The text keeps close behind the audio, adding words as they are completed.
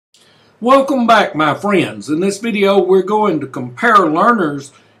Welcome back, my friends. In this video, we're going to compare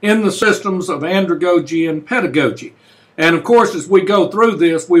learners in the systems of andragogy and pedagogy. And of course, as we go through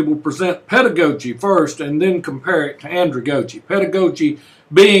this, we will present pedagogy first and then compare it to andragogy. Pedagogy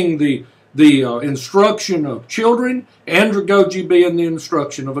being the instruction of children, andragogy being the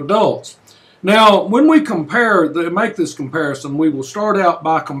instruction of adults. Now, when we make this comparison, we will start out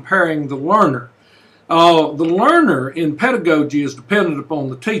by comparing the learner. The learner in pedagogy is dependent upon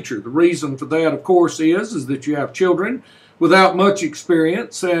the teacher. The reason for that, of course, is that you have children without much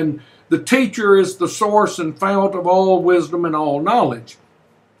experience, and the teacher is the source and fount of all wisdom and all knowledge.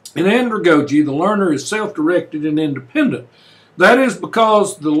 In andragogy, the learner is self-directed and independent. That is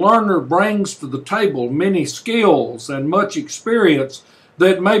because the learner brings to the table many skills and much experience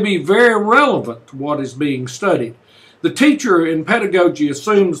that may be very relevant to what is being studied. The teacher in pedagogy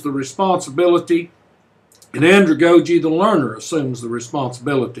assumes the responsibility. In andragogy, the learner assumes the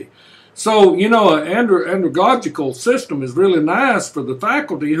responsibility. So, you know, an andragogical system is really nice for the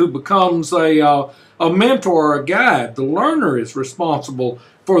faculty who becomes a mentor or a guide. The learner is responsible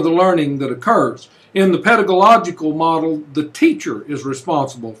for the learning that occurs. In the pedagogical model, the teacher is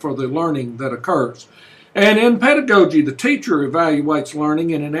responsible for the learning that occurs. And in pedagogy, the teacher evaluates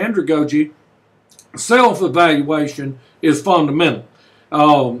learning, and in andragogy, self-evaluation is fundamental.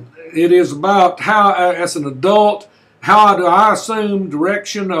 It is about how, as an adult, how do I assume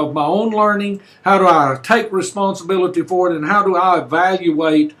direction of my own learning, how do I take responsibility for it, and how do I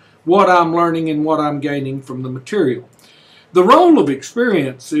evaluate what I'm learning and what I'm gaining from the material. The role of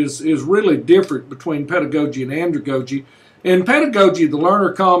experience is really different between pedagogy and andragogy. In pedagogy, the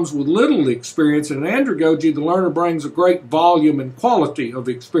learner comes with little experience. In andragogy, the learner brings a great volume and quality of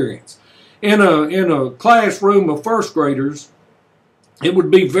experience. In a classroom of first graders, it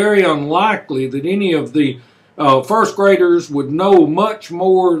would be very unlikely that any of the first graders would know much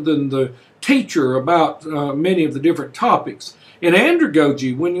more than the teacher about many of the different topics. In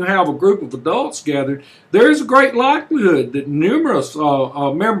andragogy, when you have a group of adults gathered, there is a great likelihood that numerous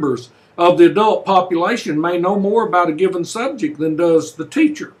members of the adult population may know more about a given subject than does the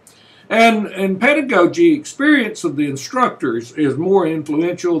teacher. And in pedagogy, experience of the instructors is more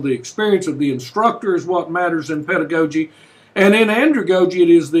influential. The experience of the instructor is what matters in pedagogy. And in andragogy, it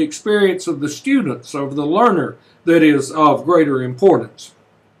is the experience of the students, of the learner, that is of greater importance.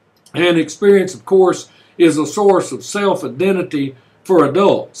 And experience, of course, is a source of self-identity for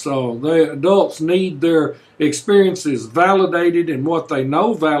adults. So the adults need their experiences validated and what they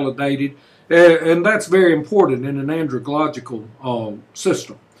know validated, and that's very important in an andragogical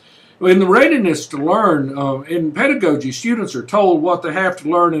system. In the readiness to learn, in pedagogy, students are told what they have to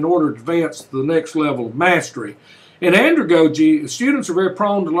learn in order to advance to the next level of mastery. In andragogy, students are very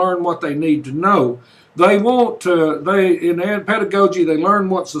prone to learn what they need to know. In pedagogy, they learn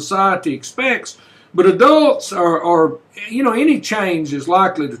what society expects, but adults any change is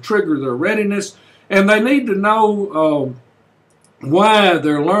likely to trigger their readiness, and they need to know why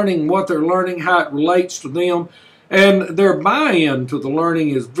they're learning, what they're learning, how it relates to them, and their buy-in to the learning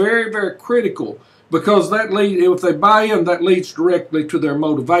is very, very critical, because if they buy in, that leads directly to their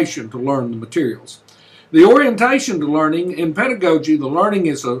motivation to learn the materials. The orientation to learning, in pedagogy, the learning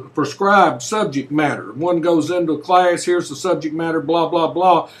is a prescribed subject matter. One goes into a class, here's the subject matter, blah, blah,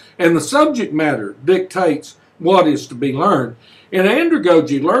 blah, and the subject matter dictates what is to be learned. In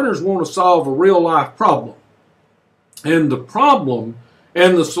andragogy, learners want to solve a real-life problem. And the problem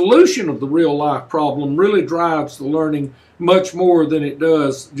and the solution of the real-life problem really drives the learning much more than it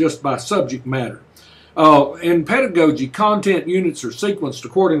does just by subject matter. In pedagogy, content units are sequenced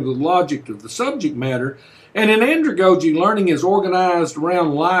according to the logic of the subject matter, and in andragogy, learning is organized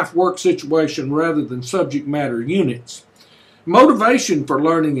around life-work situation rather than subject matter units. Motivation for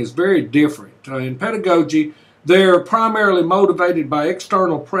learning is very different. In pedagogy, they're primarily motivated by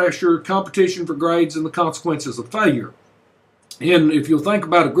external pressure, competition for grades, and the consequences of failure. And if you'll think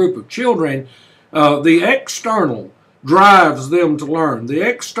about a group of children, the external drives them to learn. The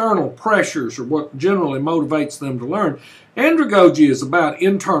external pressures are what generally motivates them to learn. Andragogy is about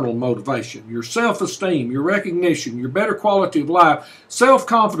internal motivation, your self-esteem, your recognition, your better quality of life,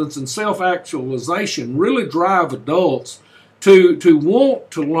 self-confidence, and self-actualization really drive adults to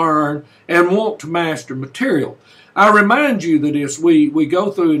want to learn and want to master material. I remind you that as we go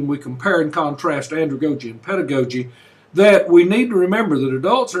through and we compare and contrast andragogy and pedagogy, that we need to remember that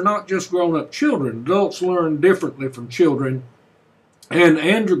adults are not just grown-up children. Adults learn differently from children, and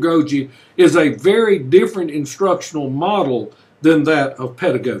andragogy is a very different instructional model than that of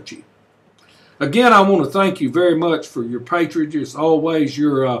pedagogy. Again, I want to thank you very much for your patronage. As always,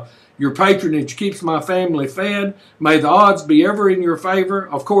 your Your patronage keeps my family fed. May the odds be ever in your favor,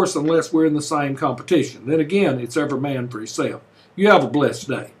 of course, unless we're in the same competition. Then again, it's every man for himself. You have a blessed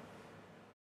day.